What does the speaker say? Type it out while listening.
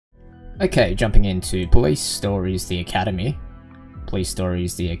Okay, jumping into Police Stories The Academy. Police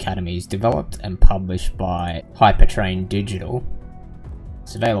Stories The Academy is developed and published by Hypertrain Digital.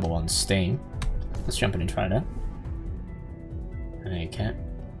 It's available on Steam. Let's jump in and try it out. Okay.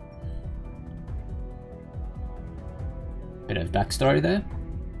 Bit of backstory there.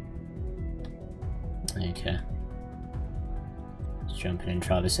 Okay. Let's jump in and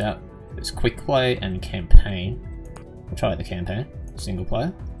try this out. There's quick play and campaign. We'll try the campaign. Single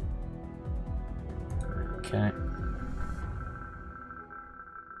player. Okay.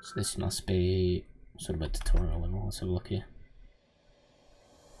 So this must be sort of a tutorial level. Let's have a look here.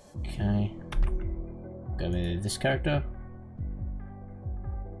 Okay. Go with this character.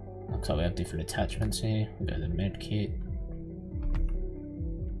 Looks like we have different attachments here. We'll go to the med kit.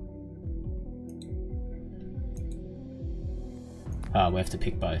 Ah, we have to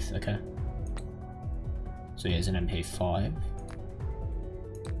pick both, okay. So here's an MP5.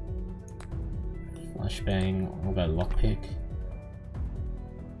 Flashbang, we'll go lockpick.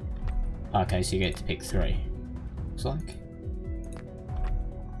 Okay, so you get to pick 3. Looks like.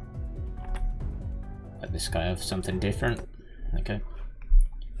 Let this guy have something different. Okay.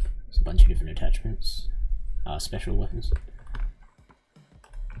 There's a bunch of different attachments. Special weapons.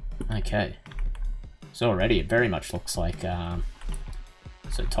 Okay. So already it very much looks like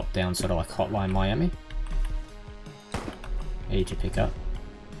so top down, sort of like Hotline Miami. Easy to pick up.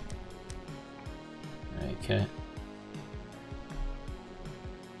 Okay.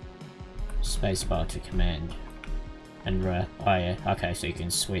 Spacebar to command. And oh yeah, okay, so you can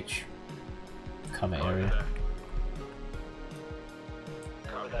switch cover area.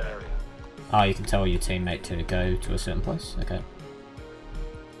 Cover that area. Oh, you can tell your teammate to go to a certain place? Okay.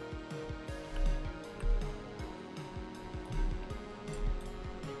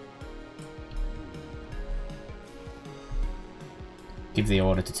 Give the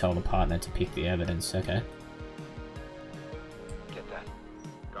order to tell the partner to pick the evidence, okay. Get that.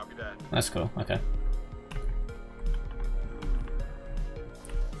 Copy that. That's cool, okay.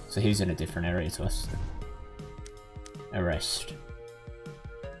 So he's in a different area to us. Arrest.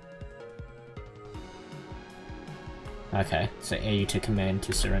 Okay, so E to command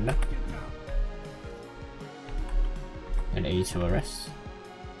to surrender. And E to arrest.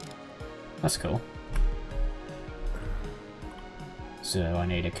 That's cool. So I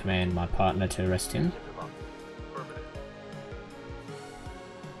need to command my partner to arrest him.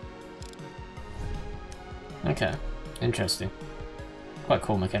 Okay, interesting. Quite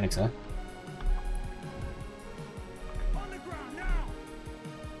cool mechanics though.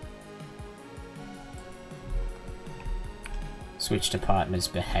 Switch to partner's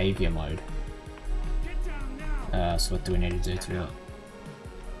behavior mode. So what do we need to do to do it?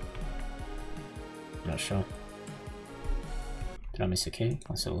 Not sure. Did I miss a key?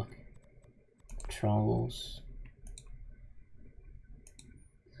 Let's have a look. Controls.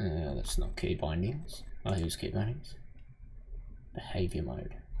 That's not key bindings. Oh, here's key bindings. Behavior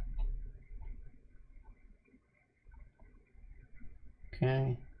mode.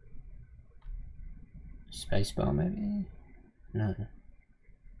 Okay. Spacebar maybe? No.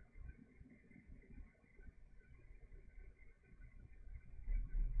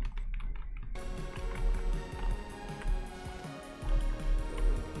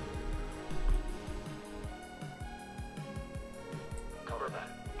 Cover that.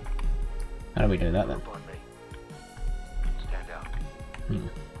 How do we do that then? Group on me. Stand out.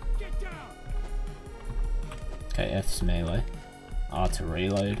 Get down. Okay, F's melee. R to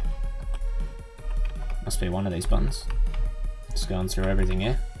reload. Must be one of these buttons. Just going through everything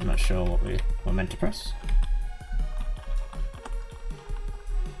here. I'm not sure what we're meant to press.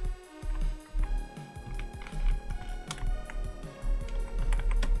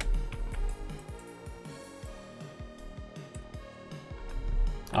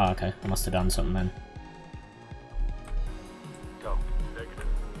 Oh, okay. I must have done something then. Go. Negative.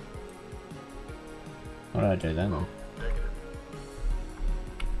 What did I do then? Negative.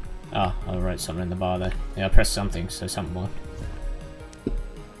 Oh, I wrote something in the bar there. Yeah, I pressed something, so something worked.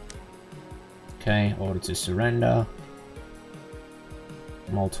 Okay, order to surrender.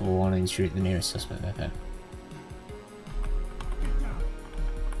 Multiple warnings, shoot the nearest suspect. Okay.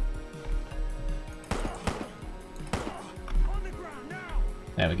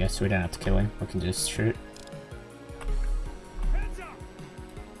 There we go, so we don't have to kill him, we can just shoot.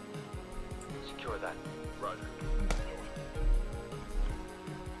 Secure that. Roger.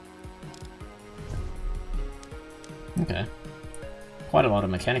 Okay. Quite a lot of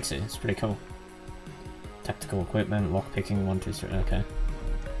mechanics here, it's pretty cool. Tactical equipment, lockpicking, 1, 2, 3, okay.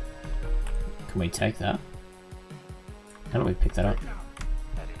 Can we take that? How do we pick that up?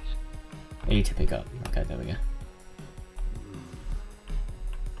 That is. E to pick up. Okay, there we go.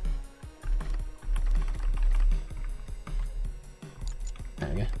 There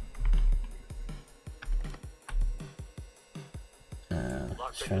we go.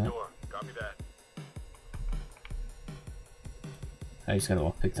 Lockpick the door. Copy that. I just gotta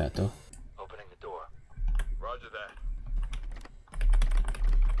lockpick that door. Opening the door. Roger that.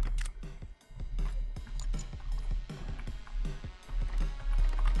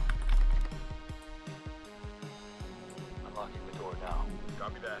 Unlocking the door now.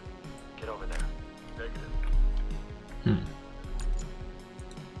 Copy that. Get over there. Negative.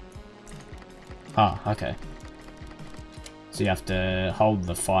 Ah, okay. So you have to hold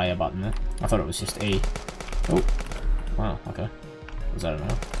the fire button there. I thought it was just E. Oh. Wow, okay. Was that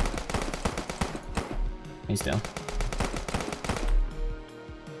enough? He's down.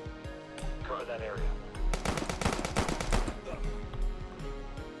 Cover that area.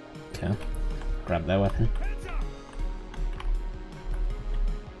 Okay. Grab their weapon.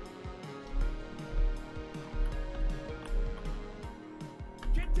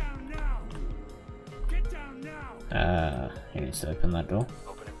 He needs to open that door.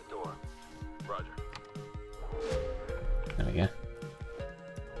 Opening the door. Roger. There we go.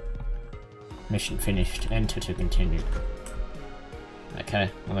 Mission finished. Enter to continue.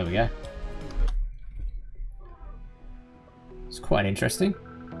 Okay, well there we go. It's quite interesting.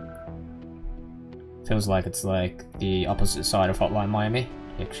 Feels like it's like the opposite side of Hotline Miami.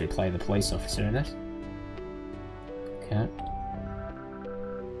 You actually play the police officer in it. Okay.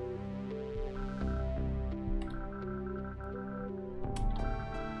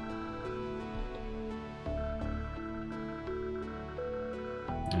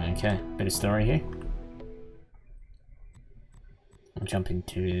 Okay, bit of story here. I'm jumping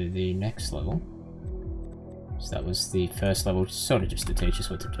to the next level. So that was the first level, sort of just to teach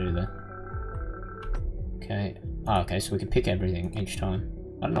us what to do there. Okay. Oh, okay, so we can pick everything each time.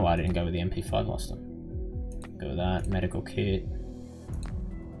 I don't know why I didn't go with the MP5 last time. Go with that, medical kit.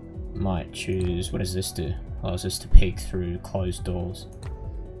 Might choose, what does this do? Oh, is this to peek through closed doors?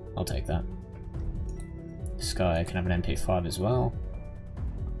 I'll take that. This guy can have an MP5 as well.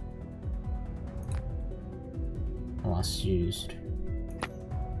 Last used.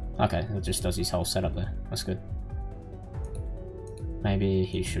 Okay, that just does his whole setup there. That's good. Maybe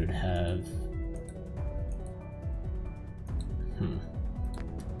he should have...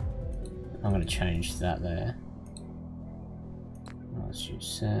 I'm gonna change that there. Last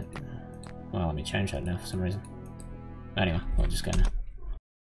use set. Well, let me change that now for some reason. Anyway, we'll just go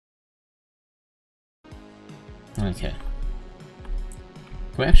now. Okay.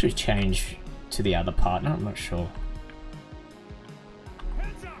 Can we actually change to the other partner? I'm not sure.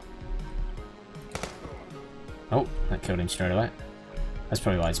 Oh, that killed him straight away. That's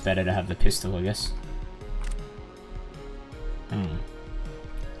probably why it's better to have the pistol, I guess.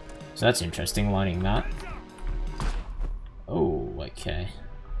 So that's interesting, lining that. Oh, okay.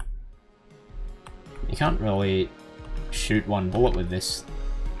 You can't really shoot one bullet with this.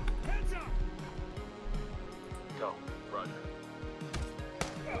 Go, Roger.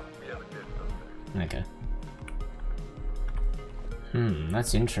 We have a good filter. Okay.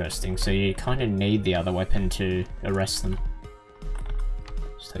 That's interesting. So you kind of need the other weapon to arrest them.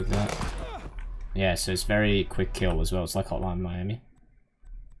 Just take that. Yeah, so it's very quick kill as well. It's like Hotline Miami.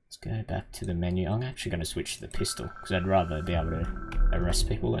 Let's go back to the menu. I'm actually going to switch to the pistol because I'd rather be able to arrest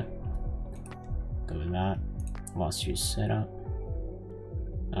people there. Go with that. Last use setup.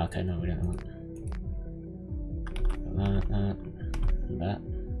 Okay, no, we don't want that.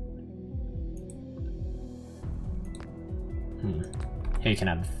 Here you can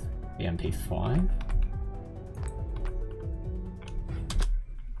have the MP5.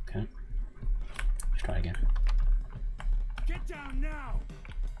 Okay. Let's try again. Get down now.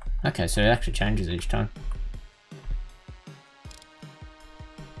 Okay, so it actually changes each time.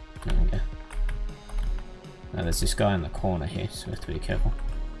 There we go. Now there's this guy in the corner here, so we have to be careful.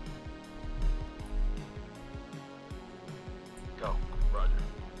 Go, Roger.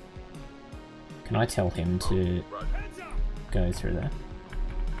 Can I tell him to Roger. go through there?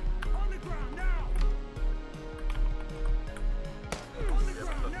 On the ground now. On the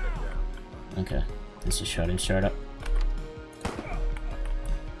ground now. Okay, let's just shot him straight up.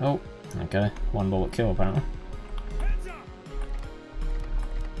 Oh, okay, one bullet kill apparently. Hands up.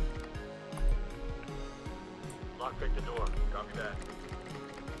 Lockpick the door. Copy that.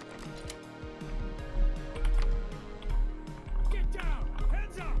 Get down.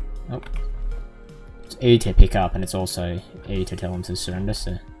 Hands up. Oh. It's E to pick up and it's also E to tell him to surrender,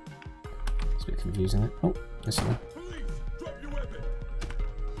 so it's a bit confusing. Oh, this one. Police, drop your weapon.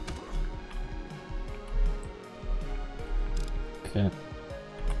 Okay.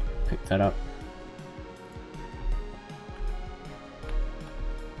 Pick that up.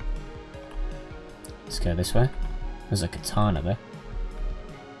 Let's go this way. There's a katana there.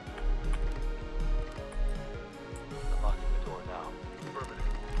 Unlocking the door now. Affirmative.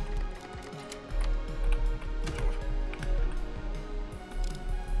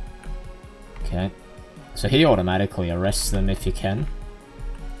 Okay. So he automatically arrests them if you can.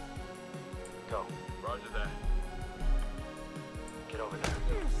 Go. Roger that. Get over there.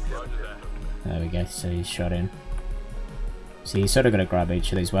 Roger that. There we go, so he's shot in. So you sort of got to grab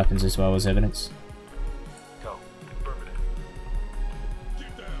each of these weapons as well as evidence. Go. Affirmative.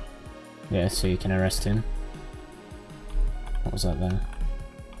 Get down. Yeah, so you can arrest him. What was that there?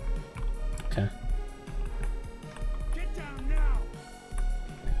 Okay, Get down now.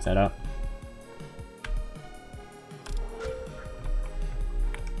 pick that up.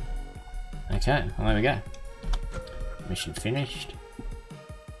 Okay, well there we go. Mission finished.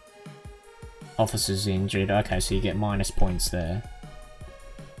 Officers injured. Okay, so you get minus points there.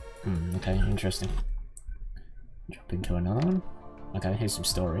 Okay, interesting. Jump into another one. Okay, here's some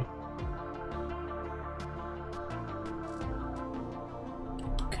story.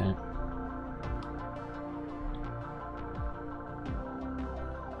 Okay.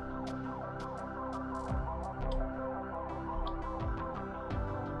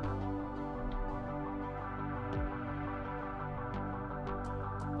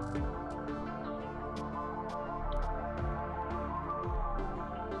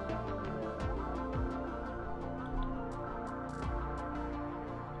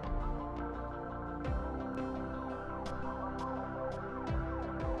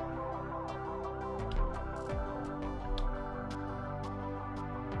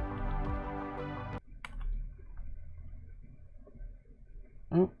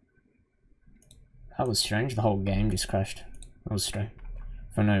 Oh. That was strange, the whole game just crashed. That was strange.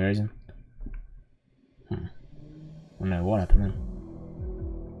 For no reason. I don't know what happened then.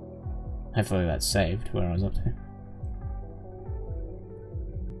 Hopefully that's saved where I was up to.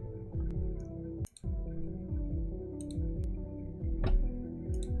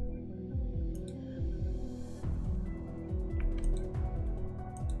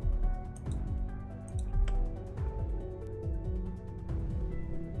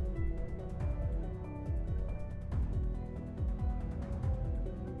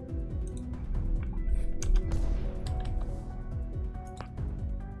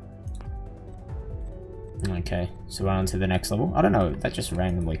 Okay, so we're on to the next level. I don't know, that just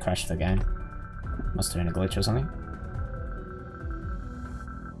randomly crashed the game. Must have been a glitch or something.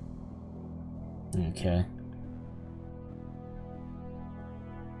 Okay.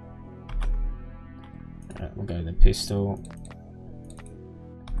 Alright, we'll go with the pistol.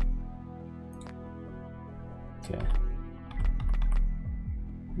 Okay.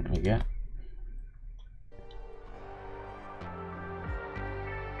 There we go.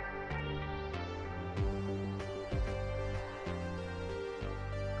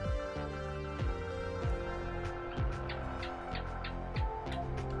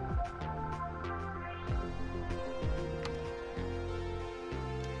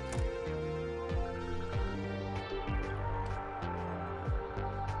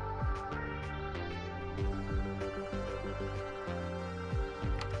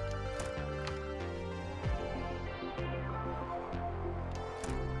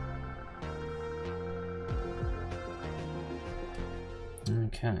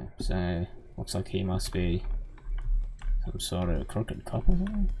 Okay, so looks like he must be some sort of crooked cop or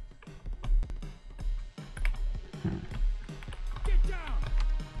something. Get down.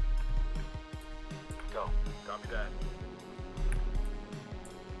 Go. Copy that.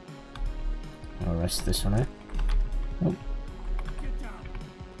 I'll arrest this one, eh? Oh, Get down.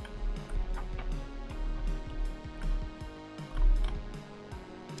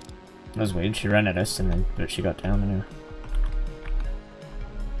 that was weird. She ran at us and then, but she got down anyway.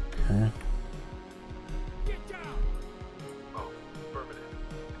 Okay. Get down. Oh, affirmative.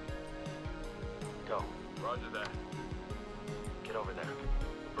 Go. Roger that. Get over there.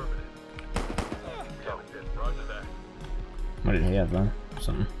 Affirmative. Go. Roger that. What did he have then?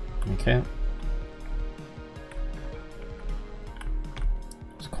 Something. Okay.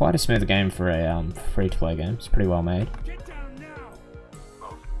 It's quite a smooth game for a free-to-play game. It's pretty well made. Get down now.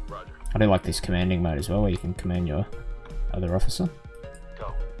 Oh, Roger. I do like this commanding mode as well, where you can command your other officer.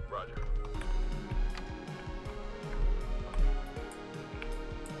 Go. Roger.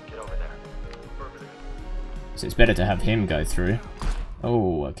 Get over there. Affirmative. So it's better to have him go through.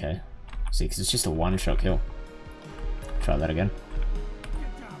 Oh, okay. See, because it's just a one-shot kill. Try that again.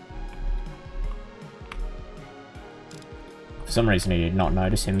 Get down. For some reason he did not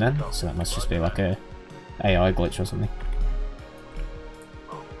notice him then, so that must just be like a AI glitch or something.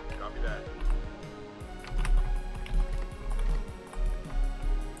 Move. Copy that.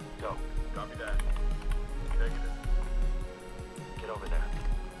 Go. Copy that. Negative. Get over there.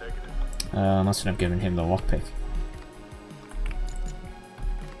 Negative. I mustn't have given him the lockpick.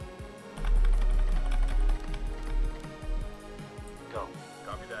 Go.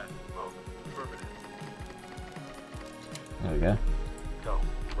 Copy that. Move. Affirmative. There we go. Go.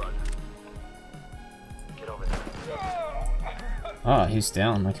 Roger. Get over there. Oh, he's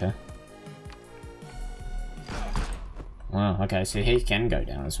down, okay. Wow, okay, so he can go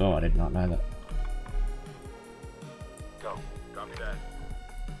down as well, I did not know that. Go. Copy that.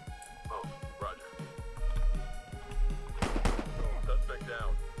 Move. Roger. Suspect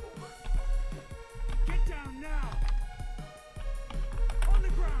down. Over. Get down now! On the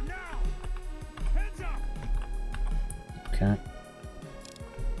ground now! Heads up! Okay.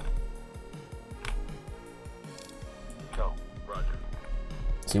 Go. Roger.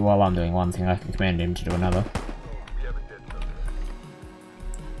 See, while I'm doing one thing, I can command him to do another. We have a dead subject.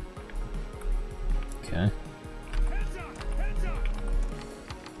 Okay. Heads up! Heads up!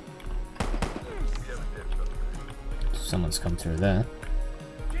 We have a dead subject. Someone's come through there.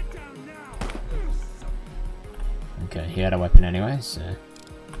 Get down now! Okay, he had a weapon anyway, so...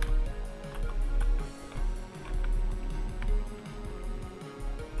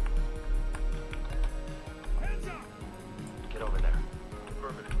 Heads up! Get over there.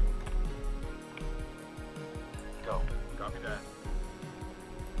 Affirmative. Go. Copy that.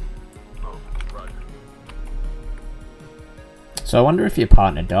 Move. Roger. So I wonder if your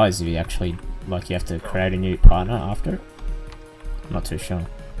partner dies, if you actually, like, you have to create a new partner after it? I'm not too sure.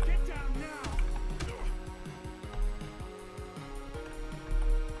 Get down now!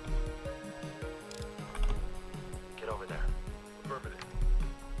 Get over there. Affirmative.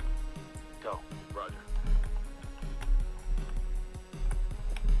 Go. Roger.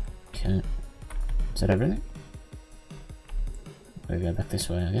 Okay. Is that everything? We go back this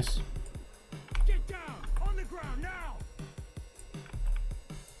way, I guess. Get down! On the ground now!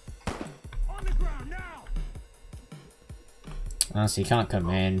 On the ground now! So you can't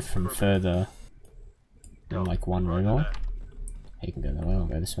command from further than like one room away. He can go that way, I'll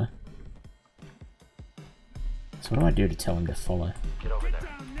go this way. So what do I do to tell him to follow? Get over Get there.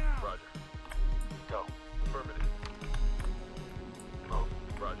 down now! Roger. Go. Affirmative. Move.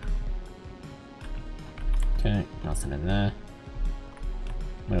 Roger. Okay, nothing in there.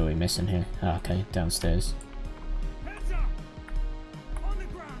 What are we missing here? Ah, okay, downstairs. Heads up! On the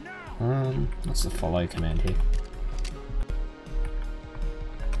ground now! What's the follow command here?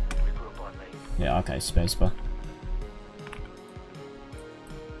 Regroup on me. Yeah, okay, spacebar.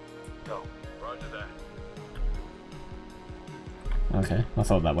 Go. Roger that. Okay, I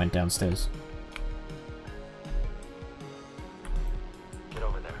thought that went downstairs. Get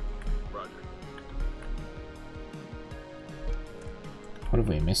over there. Roger. What are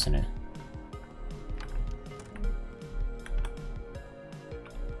we missing here?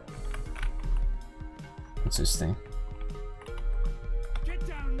 What's this thing? Get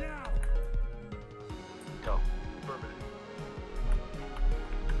down now! Go. Affirmative.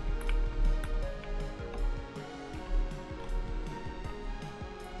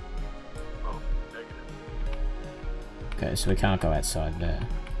 Move. Negative. Okay, so we can't go outside there.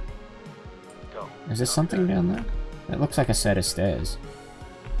 Go. Is there something down there? It looks like a set of stairs.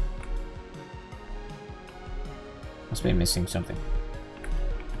 Must be missing something.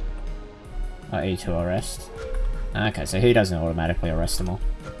 Oh, E to arrest. Okay, so he doesn't automatically arrest them all.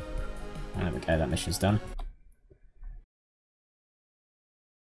 There we go, that mission's done.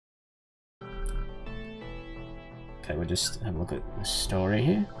 Okay, we'll just have a look at the story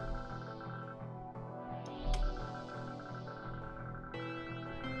here.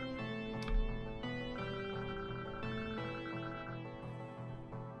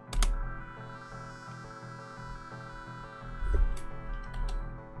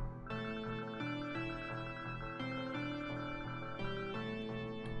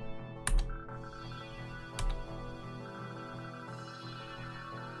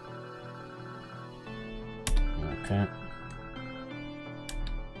 Okay.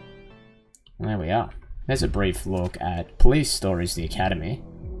 There we are. There's a brief look at Police Stories The Academy.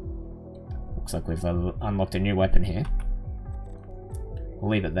 Looks like we've unlocked a new weapon here.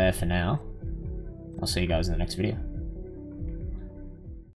 We'll leave it there for now. I'll see you guys in the next video.